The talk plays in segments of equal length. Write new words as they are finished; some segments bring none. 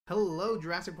Hello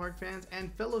Jurassic Park fans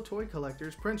and fellow toy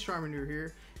collectors, Prince Charmingder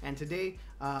here, and today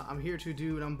I'm here to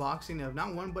do an unboxing of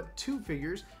not one but two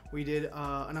figures. We did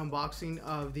an unboxing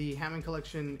of the Hammond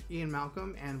collection Ian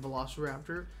Malcolm and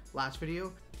Velociraptor last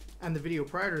video, and the video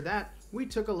prior to that we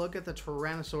took a look at the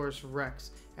Tyrannosaurus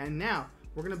Rex, and now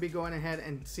we're going to be going ahead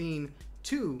and seeing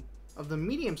two of the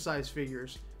medium-sized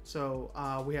figures. So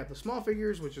we have the small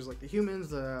figures, which is like the humans,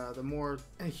 the more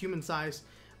human-sized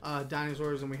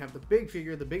dinosaurs, and we have the big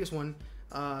figure, the biggest one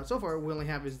so far we only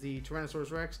have is the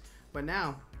Tyrannosaurus Rex, but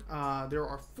now there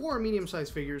are four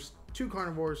medium-sized figures, two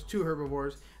carnivores, two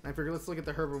herbivores, and I figured let's look at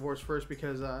the herbivores first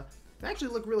because they actually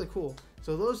look really cool.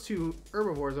 So those two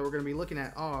herbivores that we're going to be looking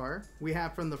at are, we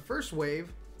have from the first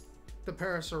wave the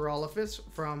Parasaurolophus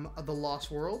from the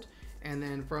Lost World, and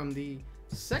then from the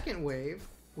second wave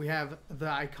we have the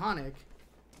iconic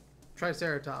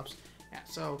Triceratops. Yeah,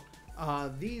 so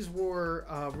these were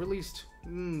released,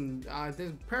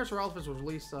 the Parasurolophus was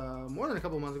released more than a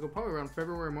couple months ago, probably around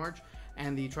February, March,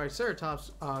 and the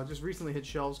Triceratops just recently hit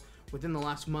shelves within the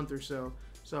last month or so.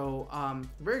 So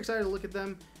very excited to look at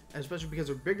them, especially because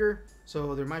they're bigger,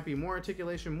 so there might be more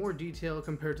articulation, more detail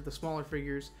compared to the smaller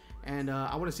figures, and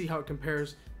I want to see how it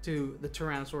compares to the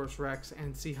Tyrannosaurus Rex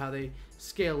and see how they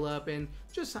scale up and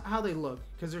just how they look,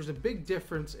 because there's a big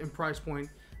difference in price point.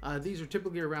 These are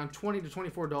typically around $20 to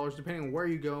 $24 depending on where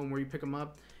you go and where you pick them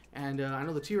up, and I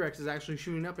know the T-Rex is actually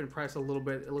shooting up in price a little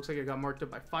bit. It looks like it got marked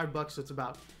up by $5, so it's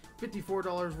about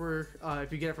 $54 worth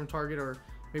if you get it from Target or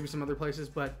maybe some other places,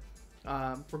 but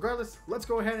regardless, let's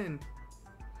go ahead and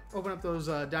open up those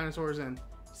dinosaurs and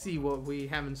see what we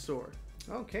have in store.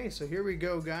 Okay, so here we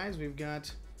go, guys. We've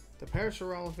got the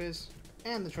Parasaurolophus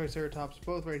and the Triceratops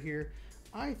both right here.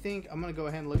 I think I'm gonna go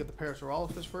ahead and look at the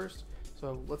Parasaurolophus first.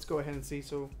 So let's go ahead and see.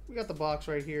 So we got the box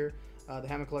right here, the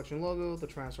Hammond collection logo, the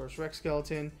Tyrannosaurus Rex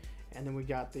skeleton, and then we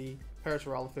got the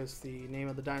Parasaurolophus, the name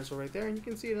of the dinosaur right there, and you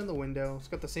can see it in the window. It's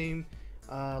got the same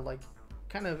like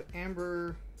kind of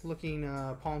amber looking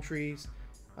palm trees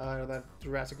that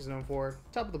Jurassic is known for.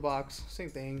 Top of the box, same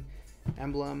thing,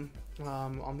 emblem.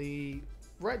 On the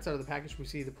right side of the package we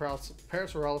see the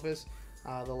Parasaurolophus,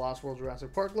 the Lost World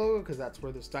Jurassic Park logo, because that's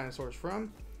where this dinosaur is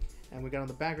from. And we got on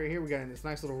the back right here, we got in this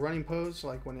nice little running pose,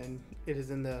 like when it is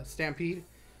in the stampede.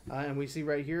 And we see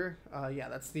right here, yeah,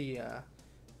 that's the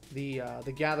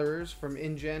gatherers from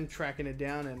InGen tracking it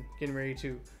down and getting ready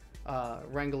to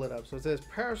wrangle it up. So it says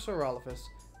Parasaurolophus.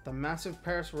 The massive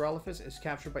Parasaurolophus is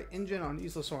captured by InGen on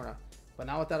Isla Sorna, but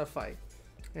not without a fight.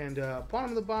 And bottom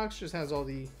of the box just has all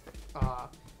the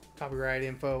copyright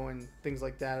info and things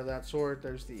like that of that sort.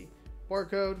 There's the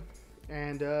barcode,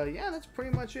 and yeah, that's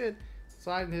pretty much it.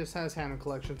 Side just has Hammond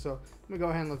collection, so let me go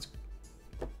ahead and let's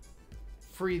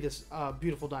free this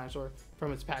beautiful dinosaur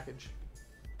from its package.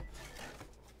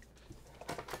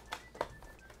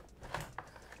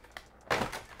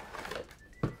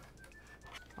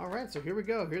 Alright, so here we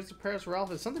go. Here's the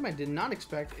Parasaurolophus. Something I did not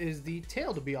expect is the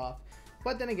tail to be off,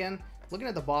 but then again, looking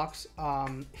at the box,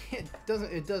 it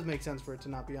does make sense for it to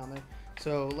not be on there.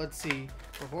 So let's see.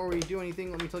 Before we do anything,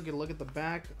 let me take a look at the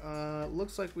back.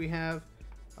 Looks like we have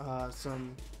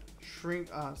some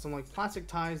like plastic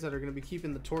ties that are going to be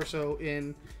keeping the torso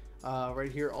in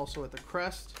right here, also at the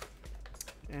crest,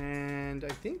 and I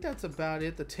think that's about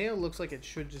it. The tail looks like it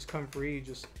should just come free. You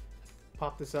just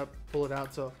pop this up, pull it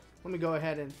out. So let me go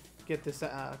ahead and get this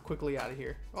quickly out of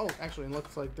here. Oh, actually, it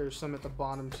looks like there's some at the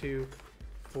bottom too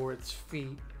for its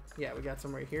feet. Yeah, we got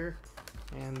some right here,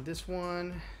 and this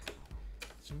one,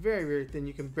 it's very, very thin.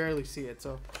 You can barely see it,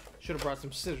 so should have brought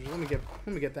some scissors. Let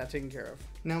me get that taken care of.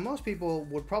 Now, most people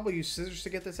would probably use scissors to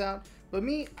get this out, but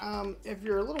me, if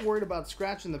you're a little worried about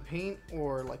scratching the paint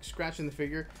or like scratching the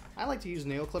figure, I like to use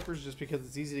nail clippers just because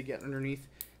it's easy to get underneath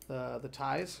the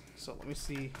ties. So let me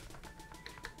see.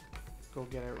 Go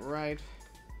get it right,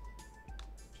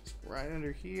 just right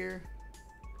under here.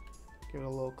 Give it a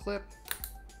little clip.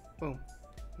 Boom,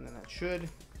 and then that should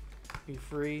be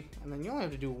free. And then you only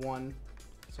have to do one.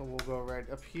 So we'll go right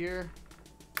up here.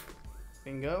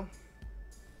 Bingo.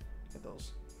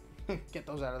 Get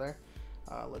those out of there.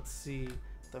 Let's see.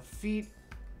 The feet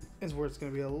is where it's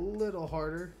going to be a little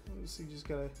harder. Let me see. Just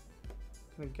gotta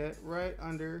get right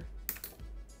under.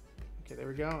 Okay, there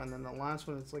we go. And then the last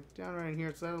one, it's like down right in here.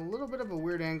 It's at a little bit of a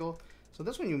weird angle. So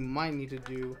this one you might need to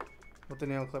do with the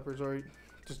nail clippers, or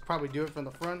just probably do it from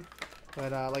the front.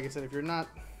 But like I said, if you're not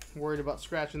worried about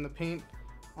scratching the paint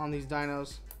on these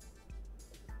dinos,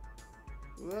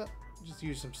 just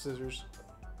use some scissors.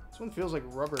 This one feels like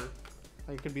rubber.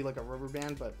 Like it could be like a rubber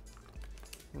band, but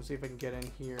let's see if I can get in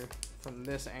here from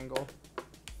this angle.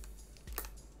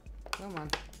 Come on.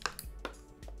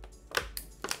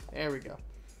 There we go.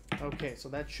 Okay, so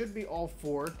that should be all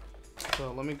 4.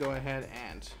 So let me go ahead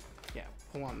and, yeah,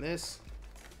 pull on this.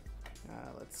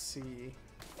 Let's see.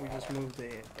 We just moved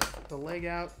the leg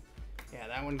out. Yeah,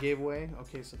 that one gave away.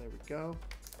 Okay, so there we go.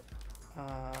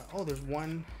 Oh, there's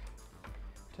one.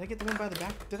 Did I get the one by the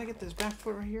back? Did I get this back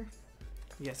foot right here?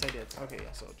 Yes, I did. Okay,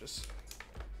 yeah, so just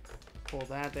pull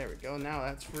that. There we go. Now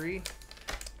that's free.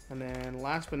 And then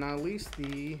last but not least,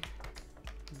 the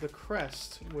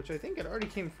crest, which I think it already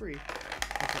came free.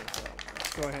 Okay, so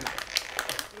let's go ahead and...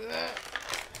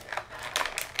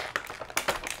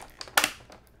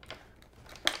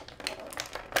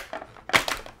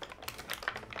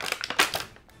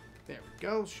 There we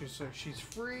go. She's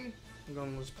free. I'm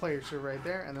going to lose player serve right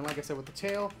there. And then, like I said, with the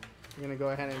tail, I'm going to go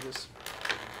ahead and just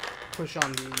push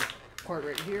on the part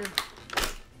right here.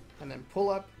 And then pull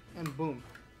up, and boom.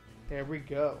 There we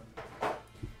go.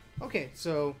 Okay,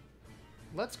 so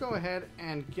let's go ahead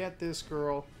and get this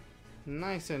girl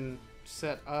nice and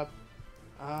set up.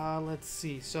 Let's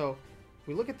see. So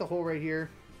we look at the hole right here.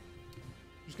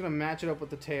 I'm just going to match it up with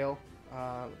the tail.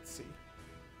 Let's see.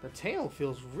 The tail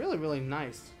feels really, really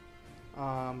nice.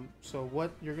 So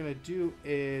what you're gonna do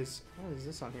is, what is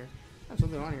this on here? I have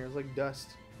something on here. It's like dust.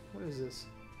 What is this?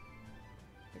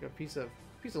 Like a piece of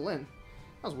lint.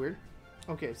 That was weird.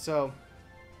 Okay, so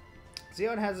see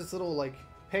how it has this little like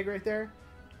peg right there?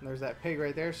 And there's that peg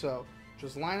right there. So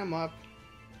just line them up.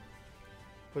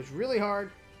 Push really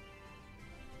hard.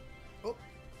 Oh,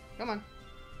 come on.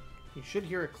 You should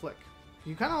hear a click.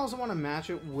 You kind of also want to match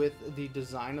it with the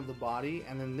design of the body,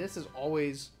 and then this is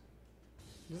always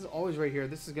right here.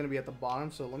 This is going to be at the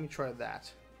bottom, so let me try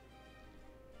that.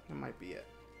 That might be it.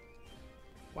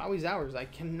 Wowie hours, I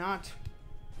cannot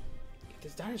get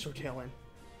this dinosaur tail in.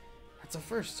 That's a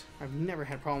first. I've never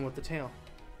had a problem with the tail.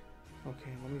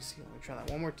 Okay, let me see. Let me try that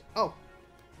one more time. Oh!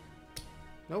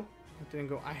 Nope, it didn't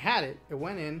go. I had it. It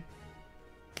went in.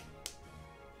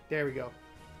 There we go.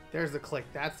 There's the click.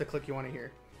 That's the click you want to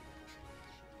hear.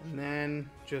 And then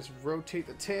just rotate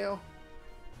the tail.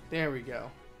 There we go.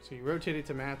 So you rotate it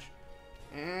to match.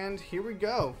 And here we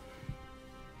go.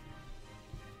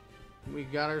 We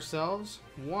got ourselves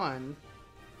one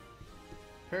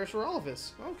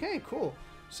Parasurolophus. Okay, cool.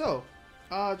 So,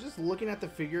 just looking at the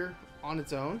figure on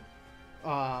its own,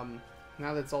 now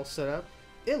that it's all set up,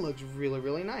 it looks really,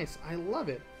 really nice. I love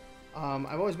it.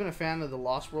 I've always been a fan of the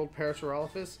Lost World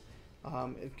Parasaurolophus.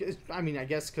 I mean, I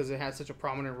guess because it had such a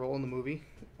prominent role in the movie.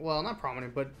 Well, not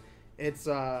prominent, but it's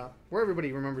where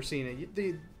everybody remembers seeing it.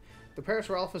 The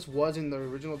Parasaurolophus was in the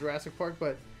original Jurassic Park,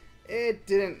 but it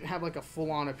didn't have like a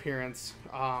full-on appearance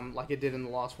like it did in the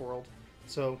Lost World.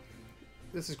 So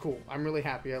this is cool. I'm really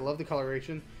happy. I love the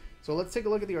coloration. So let's take a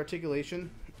look at the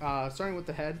articulation. Starting with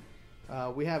the head,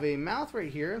 we have a mouth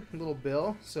right here, a little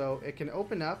bill, so it can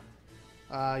open up.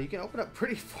 You can open up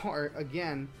pretty far.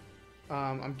 Again,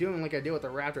 I'm doing like I did with the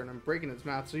raptor, and I'm breaking its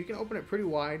mouth, so you can open it pretty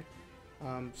wide.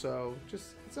 So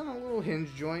just it's on a little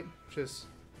hinge joint. Just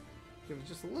give it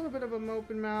just a little bit of an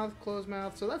open mouth, closed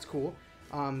mouth. So that's cool.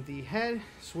 The head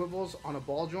swivels on a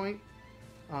ball joint.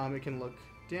 It can look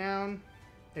down.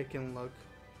 It can look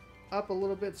up a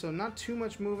little bit. So not too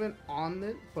much movement on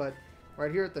it, but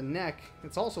right here at the neck,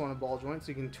 it's also on a ball joint, so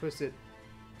you can twist it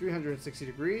 360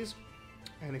 degrees,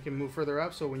 and it can move further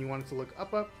up. So when you want it to look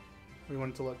up, when you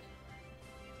want it to look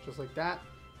just like that.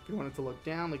 If you want it to look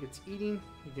down like it's eating,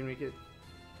 you can make it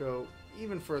go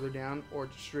even further down or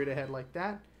just straight ahead like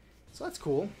that. So that's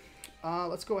cool.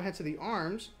 Let's go ahead to the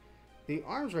arms. The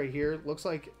arms right here looks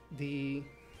like it's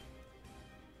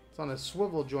on a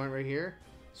swivel joint right here.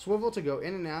 Swivel to go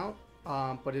in and out,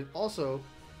 but it also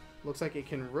looks like it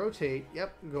can rotate.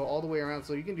 Yep, go all the way around.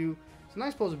 So you can do some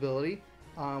nice posability.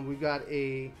 We've got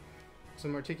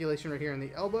some articulation right here in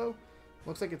the elbow.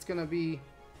 Looks like it's going to be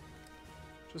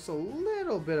just a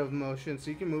little bit of motion, so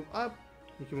you can move up,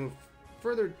 you can move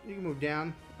further, you can move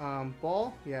down.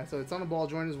 Ball, yeah, so it's on a ball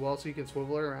joint as well, so you can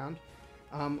swivel it around.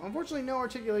 Unfortunately, no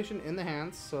articulation in the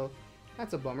hands, so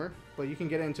that's a bummer, but you can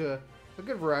get into a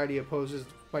good variety of poses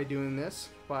by doing this,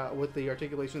 with the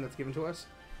articulation that's given to us.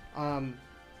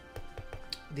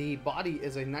 The body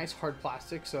is a nice hard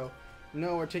plastic, so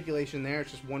no articulation there,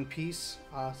 it's just one piece.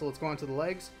 So let's go on to the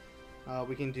legs.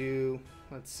 We can do,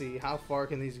 let's see, how far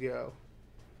can these go?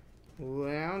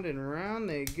 Round and round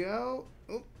they go.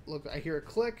 Oh, look, I hear a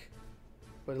click,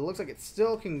 but it looks like it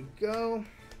still can go.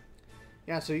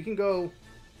 Yeah, so you can go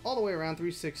all the way around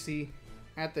 360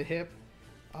 at the hip.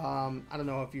 I don't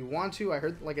know if you want to.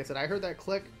 Like I said, I heard that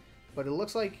click, but it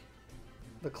looks like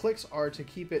the clicks are to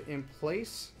keep it in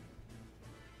place.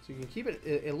 So you can keep it,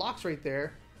 it locks right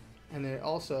there, and then it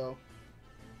also,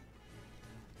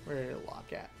 where did it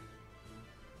lock at?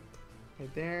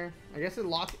 right there. I guess it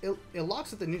locks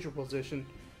at the neutral position,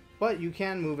 but you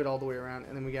can move it all the way around.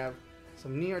 And then we have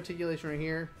some knee articulation right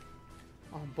here.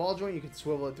 On ball joint, you can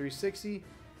swivel at 360,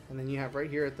 and then you have right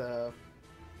here at the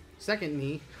second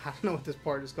knee. I don't know what this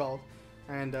part is called,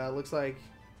 and looks like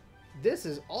this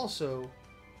is also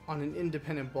on an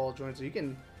independent ball joint, so you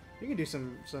can do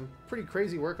some pretty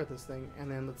crazy work with this thing. And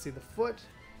then let's see the foot.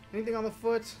 Anything on the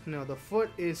foot? No, the foot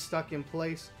is stuck in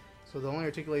place, so the only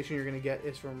articulation you're going to get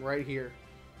is from right here.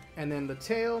 And then the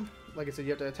tail, like I said,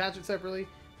 you have to attach it separately,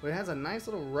 but it has a nice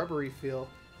little rubbery feel,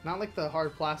 not like the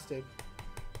hard plastic.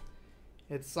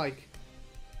 It's like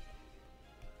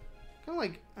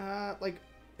kind of like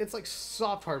it's like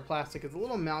soft hard plastic. It's a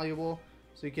little malleable,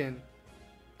 so you can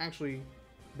actually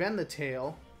bend the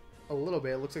tail a little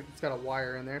bit. It looks like it's got a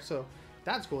wire in there, so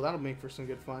that's cool. That'll make for some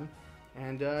good fun.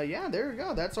 And yeah, there we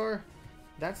go. That's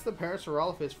the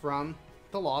Parasaurolophus from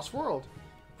the Lost World.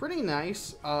 Pretty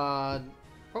nice.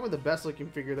 Probably the best looking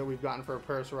figure that we've gotten for a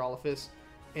Parasaurolophus,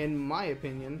 in my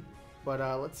opinion. But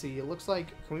let's see. It looks like,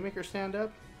 can we make her stand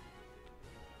up?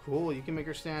 Cool. You can make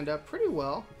her stand up pretty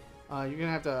well. You're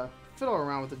gonna have to fiddle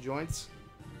around with the joints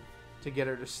to get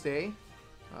her to stay.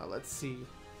 Let's see.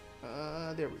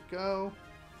 There we go.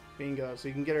 Bingo. So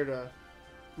you can get her to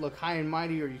look high and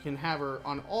mighty, or you can have her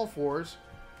on all fours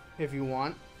if you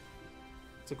want.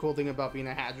 It's a cool thing about being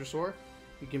a hadrosaur.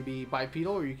 You can be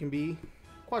bipedal or you can be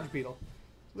quadrupedal.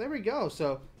 So there we go.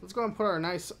 So let's go and put our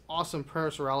nice, awesome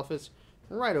Parasaurolophus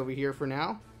right over here for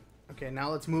now. Okay, now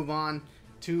let's move on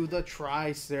to the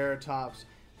Triceratops,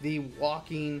 the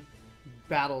walking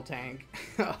battle tank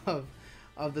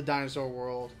of the dinosaur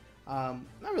world.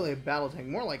 Not really a battle tank,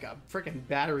 more like a freaking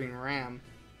battering ram.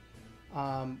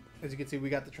 As you can see, we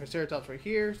got the Triceratops right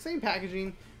here. Same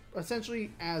packaging,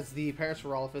 essentially, as the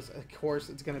Parasaurolophus. Of course,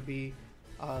 it's going to be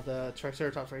the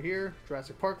Triceratops right here,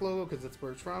 Jurassic Park logo, because that's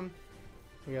where it's from.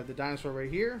 We have the dinosaur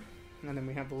right here, and then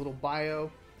we have the little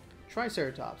bio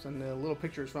Triceratops, and the little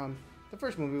pictures from the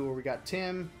first movie where we got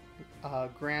Tim,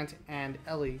 Grant, and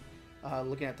Ellie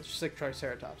looking at the sick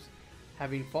Triceratops.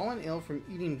 Having fallen ill from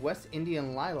eating West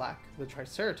Indian lilac, the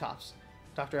Triceratops,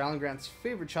 Dr. Alan Grant's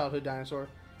favorite childhood dinosaur,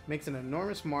 makes an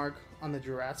enormous mark on the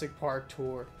Jurassic Park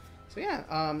tour. So yeah,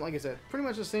 like I said, pretty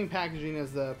much the same packaging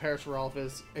as the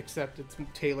Parasaurolophus, except it's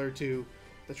tailored to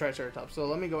the Triceratops. So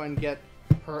let me go ahead and get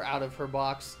her out of her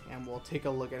box, and we'll take a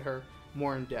look at her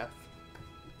more in depth.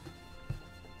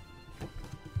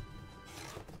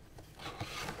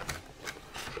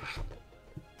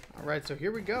 Alright, so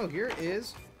here we go. Here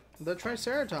is the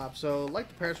Triceratops. So like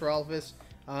the Parasaurolophus,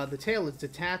 the tail is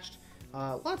detached.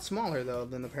 A lot smaller though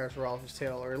than the Parasaurolophus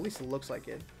tail, or at least it looks like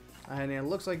it. And it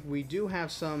looks like we do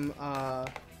have some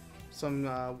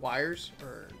wires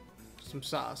or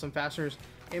some fasteners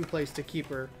in place to keep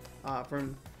her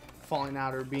from falling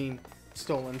out or being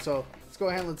stolen. So let's go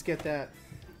ahead and let's get that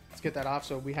off.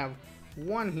 So we have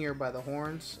one here by the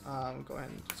horns. Go ahead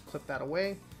and just clip that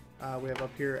away. We have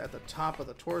up here at the top of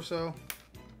the torso.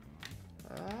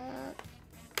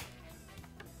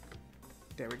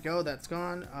 There we go, that's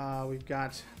gone. We've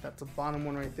got, that's the bottom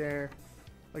one right there.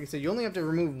 Like I said, you only have to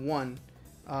remove one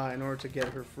in order to get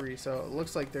her free. So it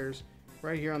looks like there's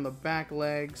right here on the back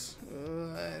legs.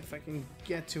 If I can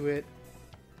get to it,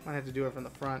 might have to do it from the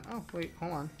front. Oh, wait,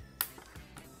 hold on.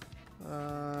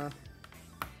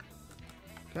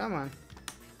 Come on.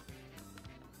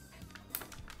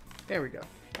 There we go.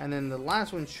 And then the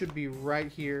last one should be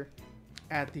right here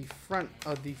at the front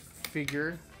of the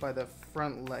figure by the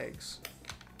front legs.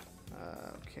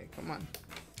 Okay, come on.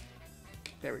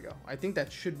 There we go. I think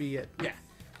that should be it. Yeah,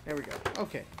 there we go.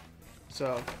 Okay,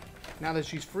 so now that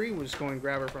she's free, we'll just go and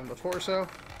grab her from the torso.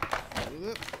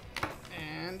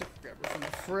 And grab her from the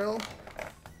frill.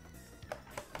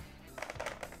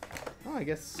 Oh, I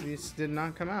guess this did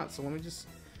not come out. So let me just...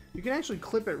 You can actually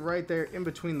clip it right there in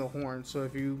between the horns. So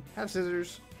if you have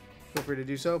scissors, feel free to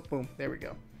do so. Boom, there we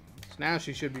go. So now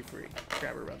she should be free.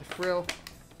 Grab her by the frill.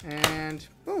 And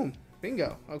boom,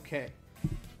 bingo. Okay,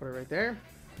 put it right there.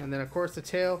 And then of course the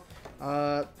tail,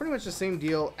 pretty much the same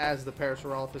deal as the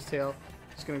Parasaurolophus tail.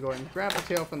 Just gonna go ahead and grab the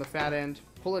tail from the fat end,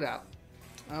 pull it out.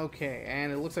 Okay,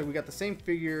 and it looks like we got the same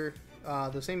figure,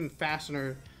 the same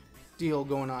fastener deal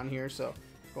going on here. So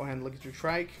go ahead and look at your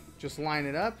trike, just line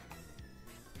it up,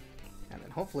 and then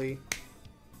hopefully,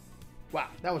 wow,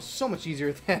 that was so much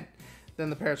easier than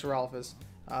the Parasaurolophus.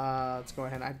 Let's go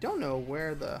ahead. I don't know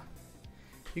where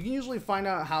you can usually find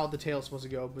out how the tail is supposed to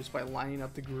go just by lining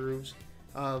up the grooves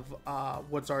of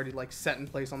what's already like set in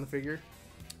place on the figure.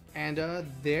 And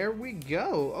there we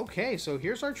go. Okay, so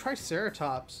here's our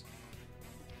Triceratops.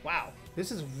 Wow,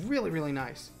 this is really, really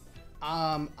nice.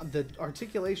 The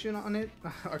articulation on it,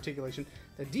 articulation,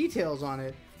 the details on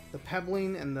it, the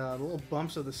pebbling and the little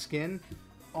bumps of the skin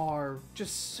are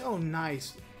just so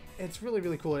nice. It's really,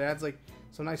 really cool. It adds like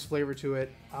some nice flavor to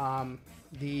it.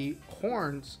 The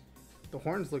horns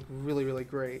look really, really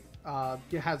great.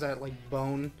 It has that like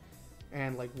bone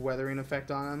and like weathering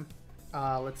effect on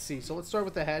them. Let's see. So let's start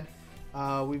with the head.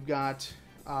 We've got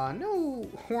no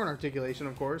horn articulation,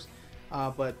 of course,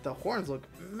 but the horns look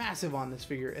massive on this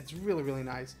figure. It's really, really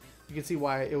nice. You can see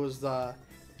why it was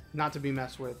not to be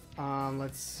messed with.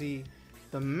 Let's see.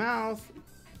 The mouth.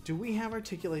 Do we have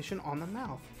articulation on the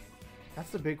mouth?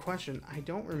 That's the big question. I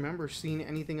don't remember seeing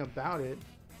anything about it.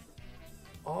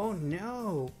 Oh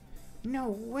no.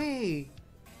 No way.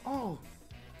 Oh,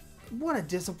 what a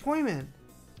disappointment.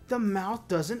 The mouth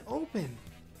doesn't open.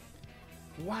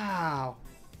 Wow.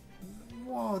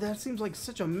 Whoa, that seems like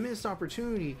such a missed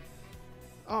opportunity.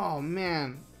 Oh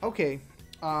man. Okay.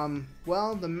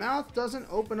 Well, the mouth doesn't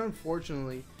open,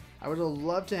 unfortunately. I would have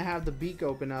loved to have the beak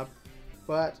open up,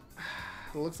 but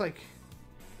it looks like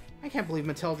I can't believe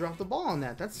Mattel dropped the ball on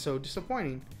that. That's so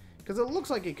disappointing. Because it looks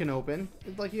like it can open.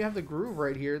 It's like you have the groove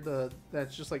right here.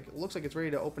 That's just like, it looks like it's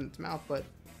ready to open its mouth, but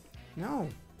no,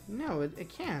 it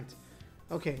can't.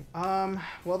 Okay,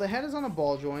 well, the head is on a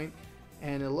ball joint,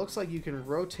 and it looks like you can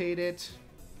rotate it.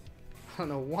 I don't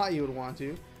know why you would want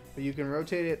to, but you can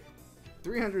rotate it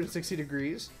 360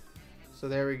 degrees. So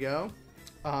there we go.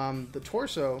 The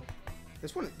torso,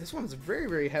 this one is very,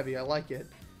 very heavy. I like it.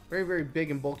 Very, very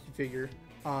big and bulky figure.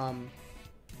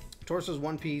 Torso is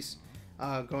one piece,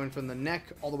 going from the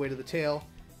neck all the way to the tail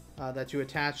that you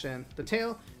attach. And the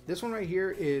tail, this one right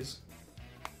here is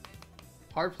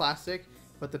hard plastic,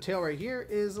 but the tail right here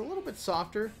is a little bit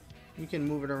softer. You can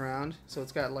move it around, so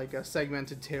it's got like a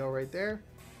segmented tail right there.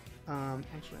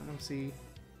 Actually, I don't see.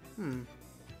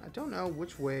 I don't know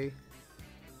which way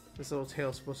this little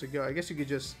tail is supposed to go. I guess you could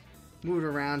just move it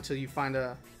around till you find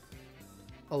a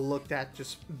look that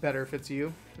just better fits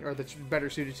you, or that's better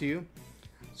suited to you.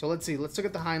 So let's see. Let's look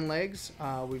at the hind legs.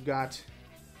 We've got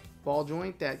ball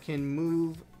joint that can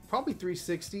move probably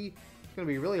 360. It's going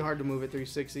to be really hard to move at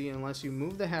 360 unless you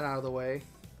move the head out of the way.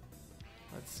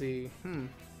 Let's see.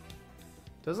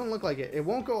 Doesn't look like it. It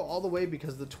won't go all the way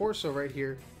because the torso right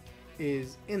here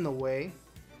is in the way.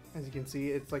 As you can see,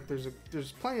 it's like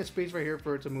there's plenty of space right here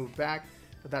for it to move back,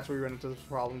 but that's where you run into those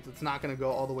problems. It's not going to go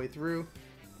all the way through.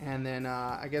 And then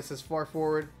I guess as far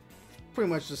forward, pretty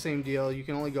much the same deal. You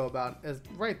can only go about as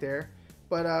right there,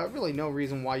 but really no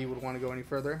reason why you would want to go any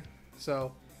further.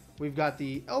 So we've got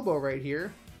the elbow right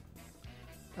here,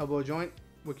 elbow joint,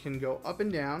 which can go up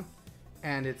and down,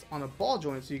 and it's on a ball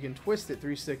joint, so you can twist it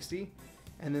 360.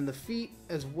 And then the feet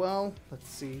as well. Let's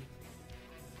see.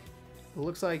 It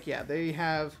looks like, yeah, they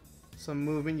have some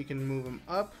movement. You can move them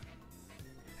up,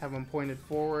 have them pointed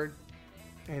forward,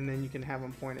 and then you can have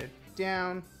them pointed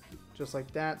down, just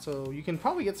like that. So you can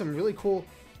probably get some really cool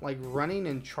like running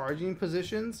and charging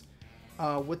positions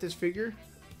with this figure.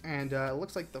 And it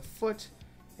looks like the foot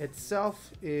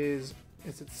itself is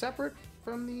it separate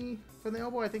from the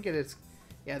elbow? I think it is.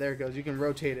 Yeah, there it goes. You can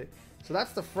rotate it. So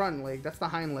that's the front leg. That's the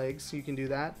hind legs. So you can do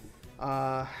that.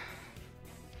 The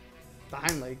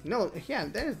hind leg. No, yeah,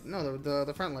 that is no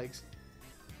the front legs.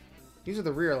 These are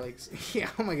the rear legs. Yeah.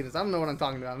 Oh my goodness. I don't know what I'm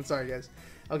talking about. I'm sorry, guys.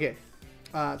 Okay.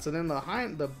 So then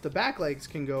the back legs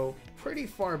can go pretty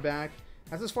far back.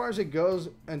 That's as far as it goes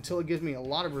until it gives me a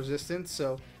lot of resistance.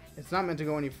 So it's not meant to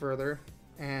go any further.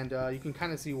 And you can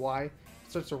kind of see why. It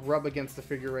starts to rub against the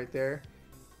figure right there.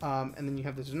 And then you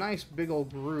have this nice big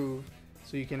old groove.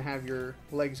 So you can have your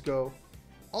legs go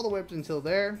all the way up until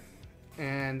there.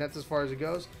 And that's as far as it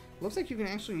goes. Looks like you can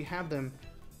actually have them.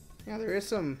 Yeah, there is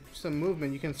some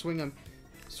movement. You can swing them,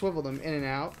 swivel them in and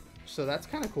out. So that's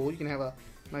kind of cool. You can have a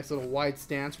nice little wide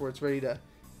stance where it's ready to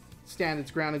stand its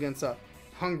ground against a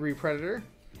hungry predator.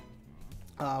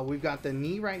 We've got the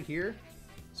knee right here.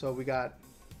 So you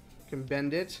can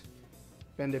bend it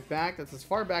back. That's as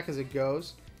far back as it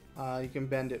goes. You can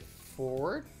bend it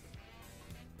forward.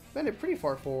 Bend it pretty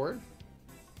far forward.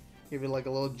 Give it like a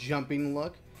little jumping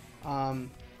look.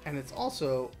 And it's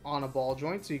also on a ball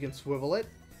joint, so you can swivel it.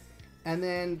 And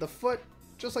then the foot,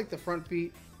 just like the front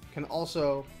feet, can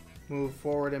also move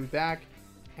forward and back,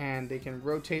 and they can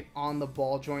rotate on the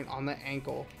ball joint on the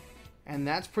ankle. And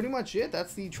that's pretty much it.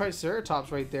 That's the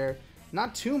Triceratops right there.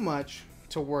 Not too much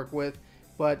to work with,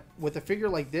 but with a figure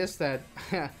like this that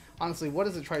honestly, what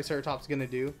is a Triceratops gonna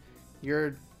do?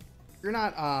 You're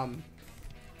not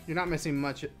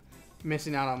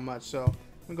missing out on much. So I'm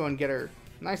gonna go and get her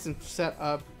nice and set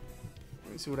up.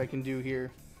 Let me see what I can do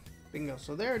here. Bingo.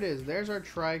 So there it is. There's our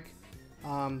trike.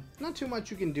 Not too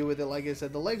much you can do with it. Like I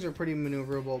said, the legs are pretty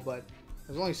maneuverable, but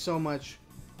there's only so much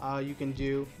you can do.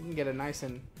 You can get it nice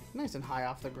and high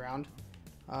off the ground.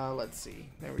 Let's see.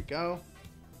 There we go.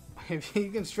 If you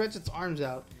can stretch its arms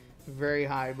out very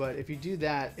high, but if you do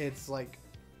that, it's like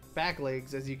back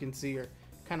legs, as you can see, are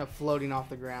kind of floating off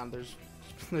the ground.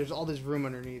 There's all this room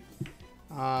underneath.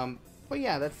 But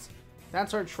yeah,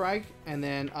 that's our trike, and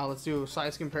then let's do a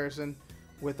size comparison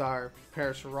with our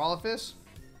Parasurolophus.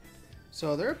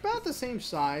 So they're about the same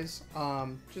size,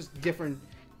 just different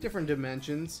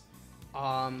dimensions.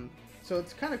 So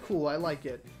it's kind of cool. I like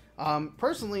it.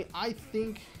 Personally, I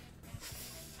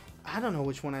don't know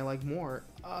which one I like more.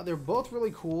 They're both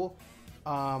really cool.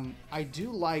 I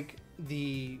do like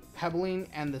the pebbling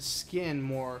and the skin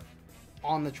more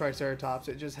on the Triceratops.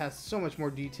 It just has so much more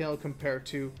detail compared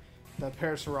to the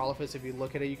Parasaurolophus. If you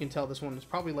look at it, you can tell this one is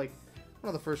probably like one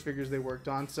of the first figures they worked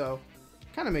on, so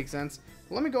kind of makes sense.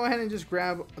 Let me go ahead and just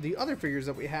grab the other figures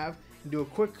that we have and do a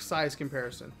quick size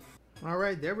comparison.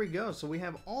 Alright, there we go. So we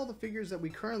have all the figures that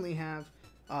we currently have,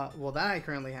 well, that I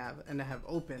currently have and have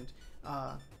opened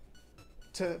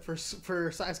for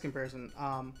size comparison.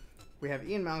 We have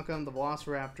Ian Malcolm, the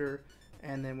Velociraptor,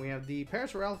 and then we have the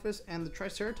Parasaurolophus and the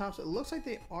Triceratops. It looks like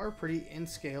they are pretty in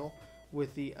scale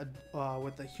with the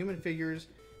human figures.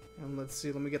 And let's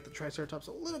see, let me get the Triceratops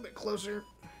a little bit closer.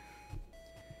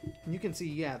 And you can see,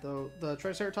 yeah, the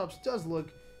Triceratops does look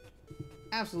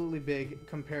absolutely big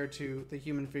compared to the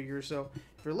human figures. So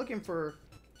if you're looking for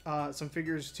some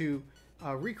figures to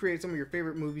recreate some of your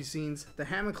favorite movie scenes, the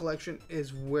Hammond collection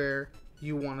is where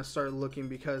you want to start looking,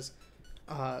 because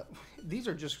these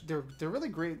are just they're really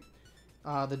great.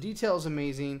 The detail is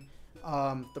amazing.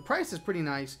 The price is pretty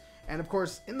nice, and of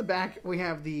course in the back we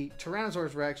have the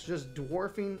Tyrannosaurus Rex just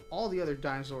dwarfing all the other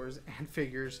dinosaurs and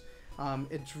figures.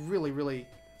 It's really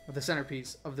the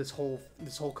centerpiece of this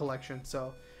whole collection.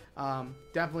 So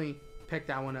definitely pick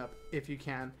that one up if you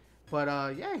can.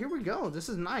 But yeah, here we go. This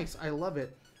is nice. I love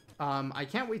it. I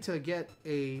can't wait to get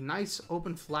a nice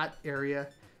open flat area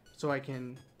so I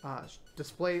can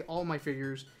display all my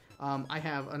figures. I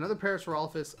have another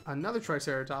Parasaurolophus, another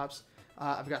Triceratops.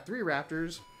 I've got 3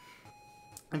 raptors.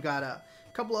 I've got a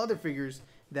couple other figures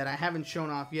that I haven't shown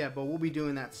off yet, but we'll be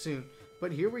doing that soon.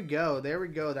 But here we go. There we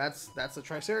go. That's the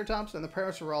Triceratops and the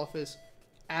Parasaurolophus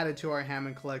added to our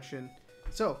Hammond collection.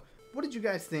 So, what did you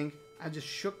guys think? I just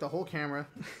shook the whole camera.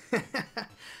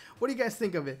 What do you guys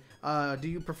think of it? Do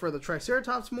you prefer the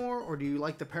Triceratops more, or do you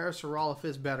like the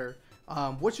Parasaurolophus better?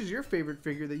 Which is your favorite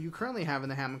figure that you currently have in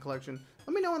the Hammond collection?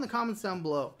 Let me know in the comments down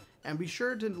below. And be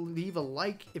sure to leave a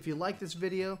like if you like this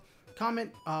video.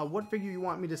 Comment what figure you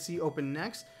want me to see open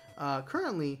next.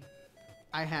 Currently,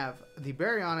 I have the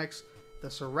Baryonyx, the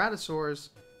Ceratosaurus,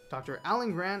 Dr.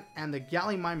 Alan Grant, and the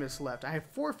Gallimimus left. I have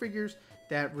 4 figures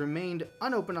that remained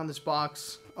unopened on this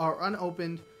box, or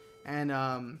unopened and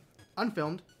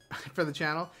unfilmed for the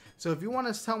channel. So if you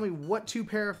want to tell me what 2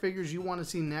 pair of figures you want to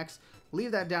see next,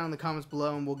 leave that down in the comments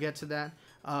below and we'll get to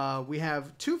that. We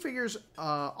have 2 figures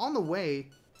on the way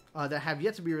that have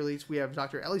yet to be released. We have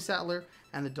Dr. Ellie Sattler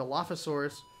and the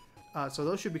Dilophosaurus. So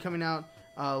those should be coming out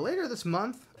later this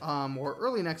month or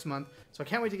early next month. So I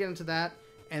can't wait to get into that.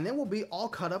 And then we'll be all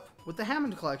caught up with the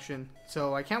Hammond collection.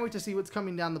 So I can't wait to see what's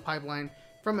coming down the pipeline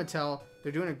from Mattel.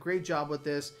 They're doing a great job with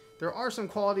this. There are some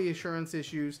quality assurance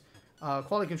issues,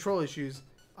 quality control issues,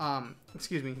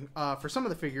 for some of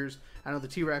the figures. I know the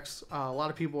T-Rex, a lot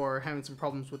of people are having some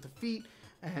problems with the feet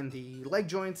and the leg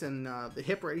joints and the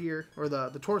hip right here, or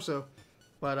the torso.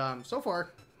 But so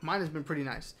far, mine has been pretty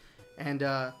nice. And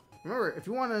remember, if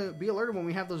you want to be alerted when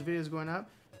we have those videos going up,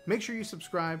 make sure you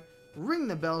subscribe, ring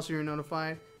the bell so you're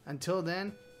notified. Until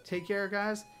then, take care,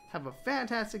 guys. Have a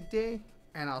fantastic day,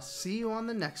 and I'll see you on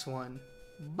the next one.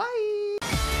 Bye!